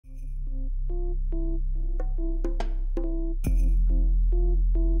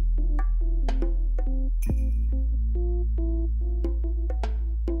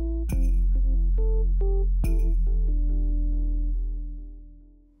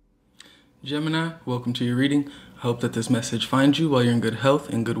Gemini, welcome to your reading. I hope that this message finds you while you're in good health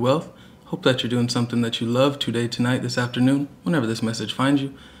and good wealth. Hope that you're doing something that you love today, tonight, this afternoon, whenever this message finds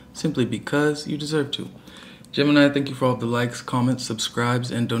you, simply because you deserve to. Gemini, thank you for all the likes, comments,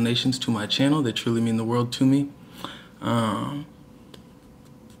 subscribes, and donations to my channel. They truly mean the world to me. If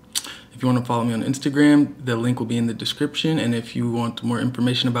you want to follow me on Instagram, the link will be in the description. And if you want more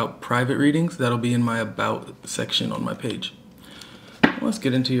information about private readings, that'll be in my About section on my page. Let's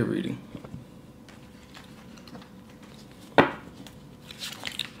get into your reading.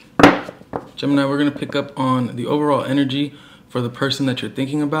 Gemini, we're going to pick up on the overall energy for the person that you're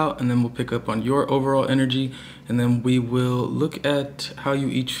thinking about, and then we'll pick up on your overall energy, and then we will look at how you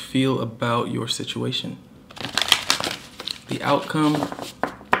each feel about your situation, the outcome,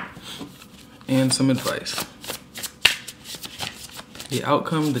 and some advice. The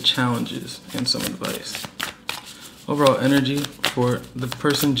outcome, the challenges, and some advice. Overall energy for the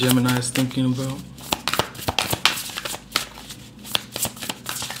person Gemini is thinking about.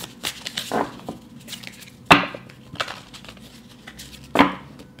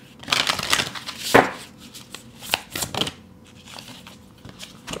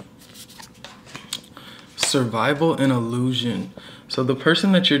 Survival and illusion. So the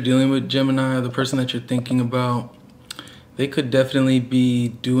person that you're dealing with, Gemini, or the person that you're thinking about, they could definitely be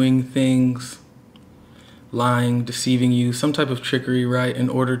doing things, lying, deceiving you, some type of trickery, right, in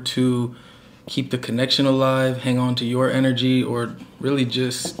order to keep the connection alive, hang on to your energy, or really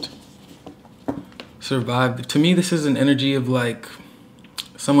just survive. To me, this is an energy of like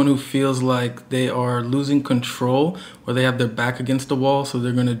someone who feels like they are losing control, or they have their back against the wall, so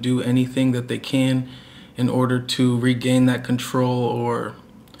they're going to do anything that they can in order to regain that control or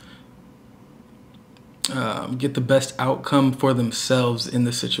get the best outcome for themselves in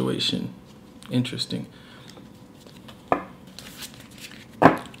the situation. Interesting.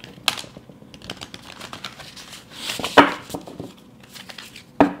 I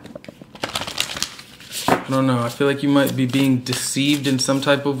don't know. I feel like you might be being deceived in some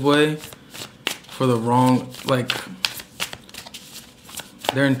type of way for the wrong, like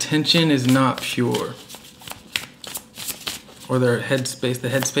their intention is not pure. Or their headspace, the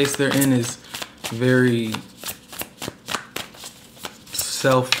headspace they're in is very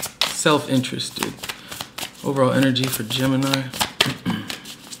self-interested. Overall energy for Gemini.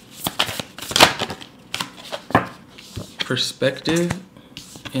 Perspective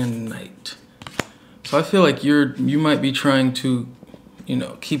and night. So I feel like you might be trying to,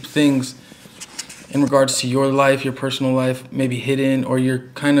 keep things in regards to your life, your personal life, maybe hidden, or you're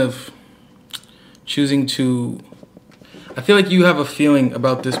kind of choosing to. I feel like you have a feeling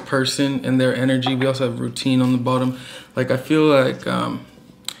about this person and their energy. We also have routine on the bottom. Like, I feel like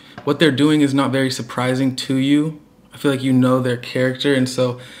what they're doing is not very surprising to you. I feel like you know their character, and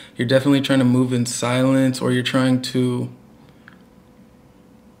so you're definitely trying to move in silence, or you're trying to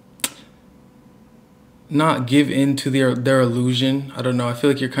not give in to their illusion. I don't know. I feel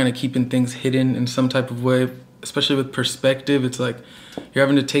like you're kind of keeping things hidden in some type of way, especially with perspective. It's like you're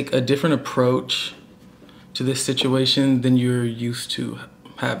having to take a different approach to this situation than you're used to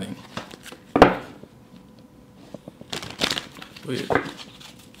having. Weird.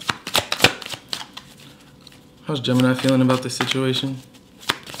 How's Gemini feeling about this situation?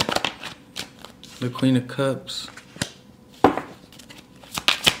 The Queen of Cups.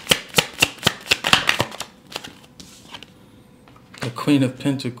 The Queen of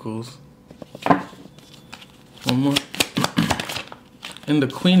Pentacles. One more. And the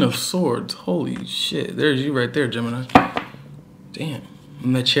Queen of Swords. Holy shit. There's you right there, Gemini. Damn.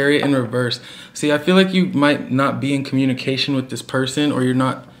 And the Chariot in reverse. See, I feel like you might not be in communication with this person, or you're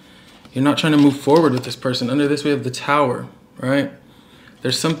not trying to move forward with this person. Under this, we have the Tower, right?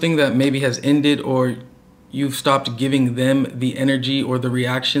 There's something that maybe has ended, or you've stopped giving them the energy or the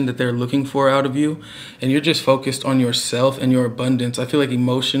reaction that they're looking for out of you, and you're just focused on yourself and your abundance. I feel like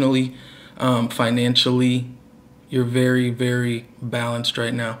emotionally, financially, you're very, very balanced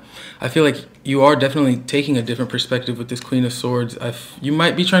right now. I feel like you are definitely taking a different perspective with this Queen of Swords. You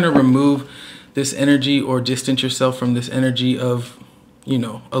might be trying to remove this energy or distance yourself from this energy of,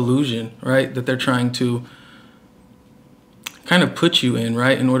 illusion, right? That they're trying to kind of put you in,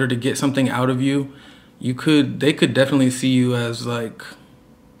 right? In order to get something out of you. They could definitely see you as like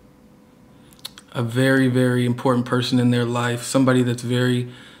a very, very important person in their life. Somebody that's very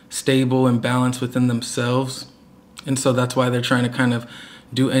stable and balanced within themselves. And so that's why they're trying to kind of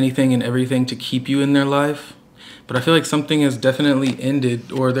do anything and everything to keep you in their life. But I feel like something has definitely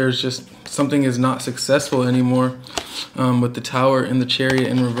ended, or there's just something is not successful anymore with the Tower and the Chariot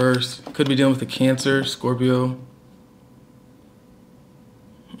in reverse. Could be dealing with a Cancer, Scorpio.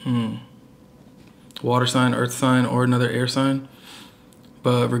 water sign, earth sign, or another air sign.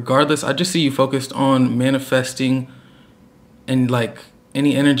 But regardless, I just see you focused on manifesting and like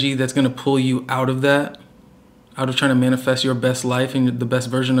any energy that's going to pull you out of that, out of trying to manifest your best life and the best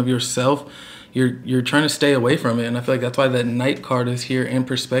version of yourself. You're trying to stay away from it. And I feel like that's why that Knight card is here in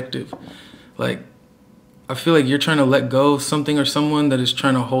perspective. Like, I feel like you're trying to let go of something or someone that is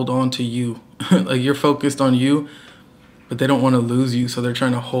trying to hold on to you. Like, you're focused on you, but they don't want to lose you, so they're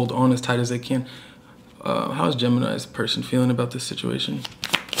trying to hold on as tight as they can. How's Gemini's person feeling about this situation?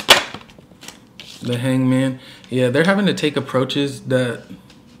 The Hangman. Yeah, they're having to take approaches that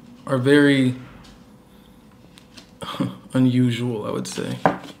are very unusual, I would say.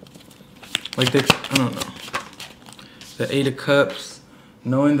 Like, I don't know. The Eight of Cups,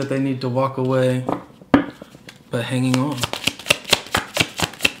 knowing that they need to walk away, but hanging on.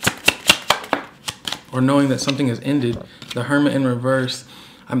 Or knowing that something has ended. The Hermit in reverse.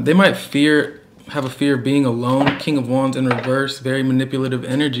 They might have a fear of being alone. King of Wands in reverse, very manipulative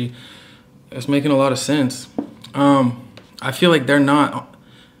energy. It's making a lot of sense. I feel like they're not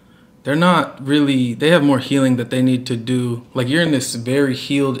really, they have more healing that they need to do. Like, you're in this very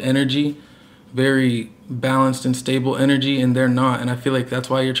healed energy, very balanced and stable energy, and they're not. And I feel like that's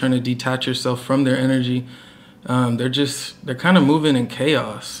why you're trying to detach yourself from their energy. They're kind of moving in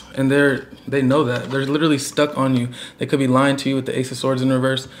chaos, and they know that. They're literally stuck on you. They could be lying to you with the Ace of Swords in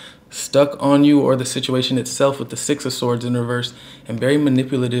reverse, stuck on you or the situation itself with the Six of Swords in reverse, and very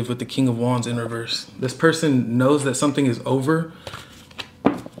manipulative with the King of Wands in reverse. This person knows that something is over,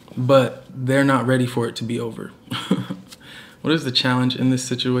 but they're not ready for it to be over. What is the challenge in this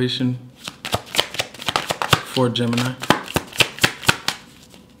situation for Gemini?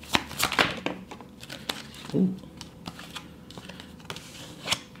 Ooh.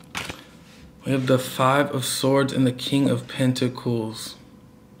 We have the Five of Swords and the King of Pentacles.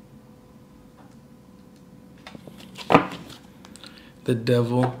 The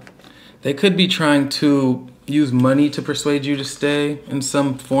Devil. They could be trying to use money to persuade you to stay in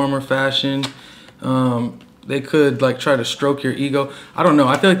some form or fashion. They could like try to stroke your ego. I don't know.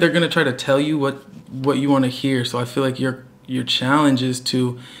 I feel like they're gonna try to tell you what you want to hear. So I feel like your challenge is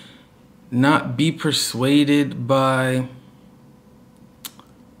to not be persuaded by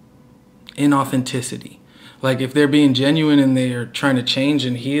inauthenticity. Like, if they're being genuine and they are trying to change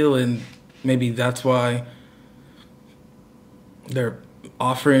and heal, and maybe that's why they're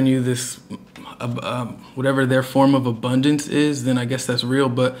offering you this whatever their form of abundance is, then I guess that's real.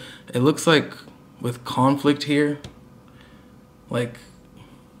 But it looks like with conflict here, like,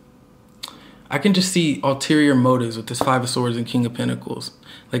 I can just see ulterior motives with this Five of Swords and King of Pentacles.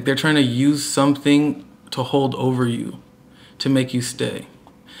 Like, they're trying to use something to hold over you, to make you stay.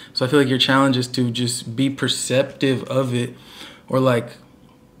 So I feel like your challenge is to just be perceptive of it, or like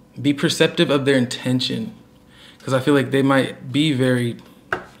be perceptive of their intention. Because I feel like they might be very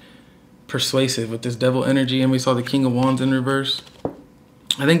persuasive with this Devil energy, and we saw the King of Wands in reverse.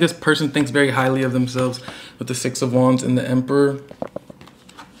 I think this person thinks very highly of themselves with the Six of Wands and the Emperor.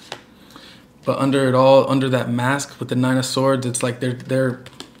 But under it all, under that mask with the Nine of Swords, it's like they're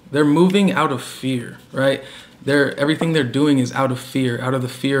moving out of fear, right? Everything they're doing is out of fear, out of the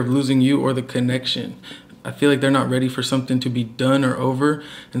fear of losing you or the connection. I feel like they're not ready for something to be done or over,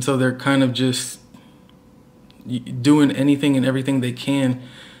 and so they're kind of just doing anything and everything they can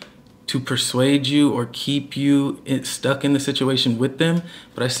to persuade you or keep you stuck in the situation with them.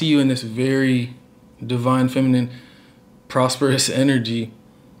 But I see you in this very divine, feminine, prosperous energy.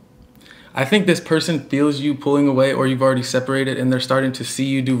 I think this person feels you pulling away, or you've already separated, and they're starting to see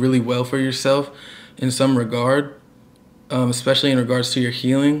you do really well for yourself in some regard, especially in regards to your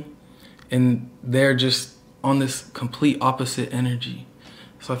healing. And they're just on this complete opposite energy.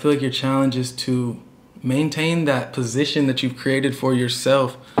 So I feel like your challenge is to maintain that position that you've created for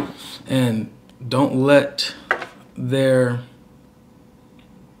yourself, and don't let their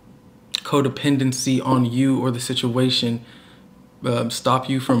codependency on you or the situation stop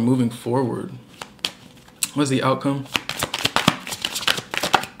you from moving forward. What's the outcome?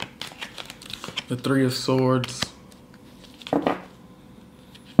 The Three of Swords.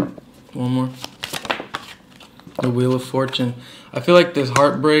 One more. The Wheel of Fortune. I feel like this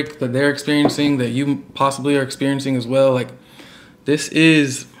heartbreak that they're experiencing, that you possibly are experiencing as well, like, this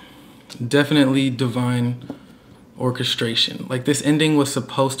is definitely divine orchestration. Like, this ending was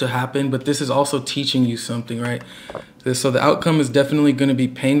supposed to happen, but this is also teaching you something, right? So the outcome is definitely going to be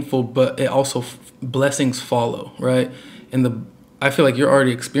painful, but it also blessings follow, right? And I feel like you're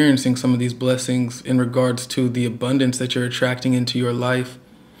already experiencing some of these blessings in regards to the abundance that you're attracting into your life,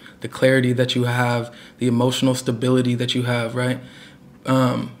 the clarity that you have, the emotional stability that you have, right?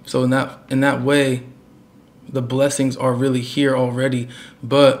 So in that way, the blessings are really here already,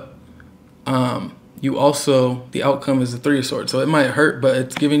 but you also, the outcome is the Three of Swords. So it might hurt, but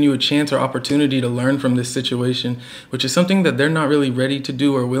it's giving you a chance or opportunity to learn from this situation, which is something that they're not really ready to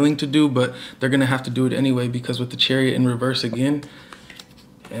do or willing to do, but they're going to have to do it anyway, because with the Chariot in reverse again,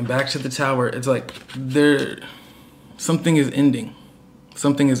 and back to the Tower, it's like something is ending.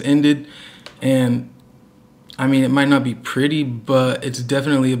 Something is ended, and I mean, it might not be pretty, but it's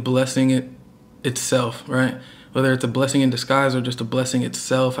definitely a blessing itself, right? Whether it's a blessing in disguise or just a blessing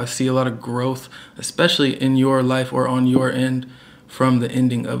itself, I see a lot of growth, especially in your life or on your end from the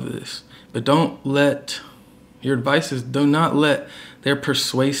ending of this. But don't let, your advice is, do not let their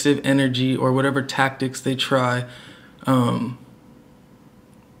persuasive energy or whatever tactics they try to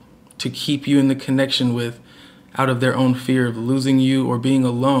keep you in the connection with, out of their own fear of losing you or being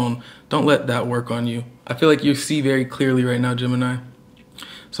alone. Don't let that work on you. I feel like you see very clearly right now, Gemini.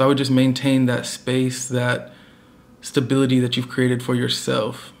 So I would just maintain that space, that stability that you've created for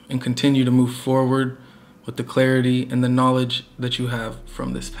yourself, and continue to move forward with the clarity and the knowledge that you have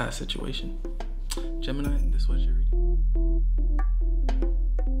from this past situation. Gemini, this was your reading.